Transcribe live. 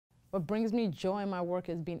What brings me joy in my work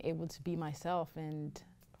is being able to be myself and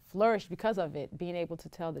flourish because of it. Being able to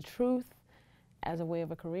tell the truth as a way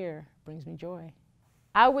of a career brings me joy.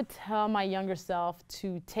 I would tell my younger self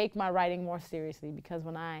to take my writing more seriously, because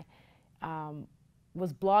when I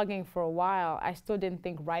was blogging for a while, I still didn't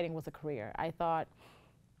think writing was a career. I thought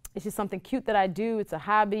it's just something cute that I do, it's a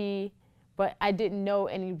hobby, but I didn't know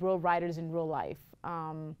any real writers in real life.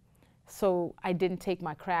 So I didn't take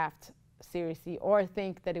my craft seriously or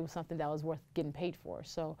think that it was something that was worth getting paid for.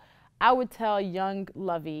 So I would tell young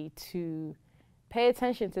Luvvie to pay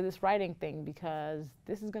attention to this writing thing, because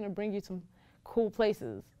this is going to bring you some cool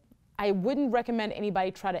places. I wouldn't recommend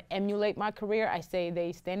anybody try to emulate my career. I say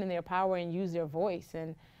they stand in their power and use their voice.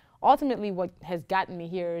 And ultimately what has gotten me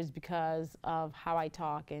here is because of how I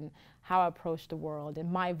talk and how I approach the world.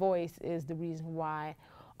 And my voice is the reason why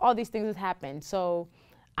all these things have happened. So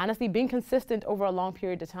honestly, being consistent over a long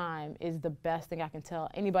period of time is the best thing I can tell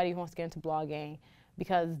anybody who wants to get into blogging,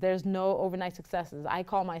 because there's no overnight successes. I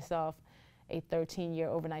call myself a 13-year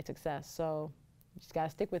overnight success. So you just gotta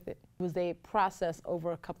stick with it. It was a process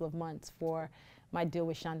over a couple of months for my deal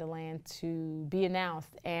with Shondaland to be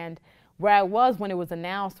announced. And where I was when it was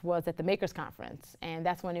announced was at the Makers Conference. And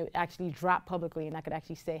that's when it actually dropped publicly and I could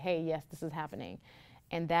actually say, hey, yes, this is happening.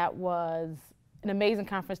 And that was an amazing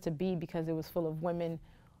conference to be, because it was full of women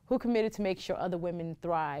who committed to make sure other women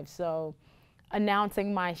thrive. So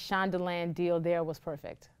announcing my Shondaland deal there was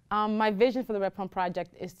perfect. My vision for the Red Plum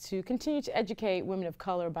Project is to continue to educate women of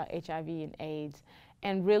color about HIV and AIDS,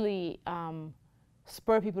 and really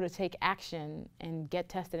spur people to take action and get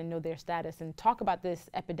tested and know their status and talk about this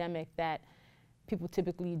epidemic that people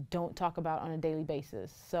typically don't talk about on a daily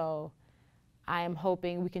basis. So I am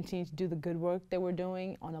hoping we continue to do the good work that we're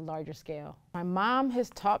doing on a larger scale. My mom has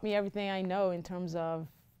taught me everything I know in terms of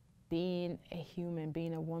being a human,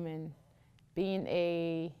 being a woman, being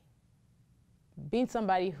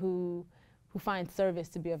somebody who finds service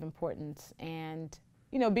to be of importance. And,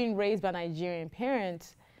 you know, being raised by Nigerian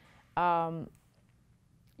parents,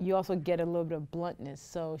 you also get a little bit of bluntness.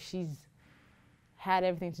 So she's had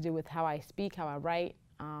everything to do with how I speak, how I write,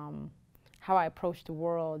 how I approach the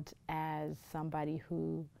world as somebody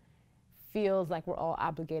who feels like we're all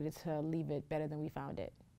obligated to leave it better than we found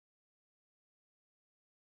it.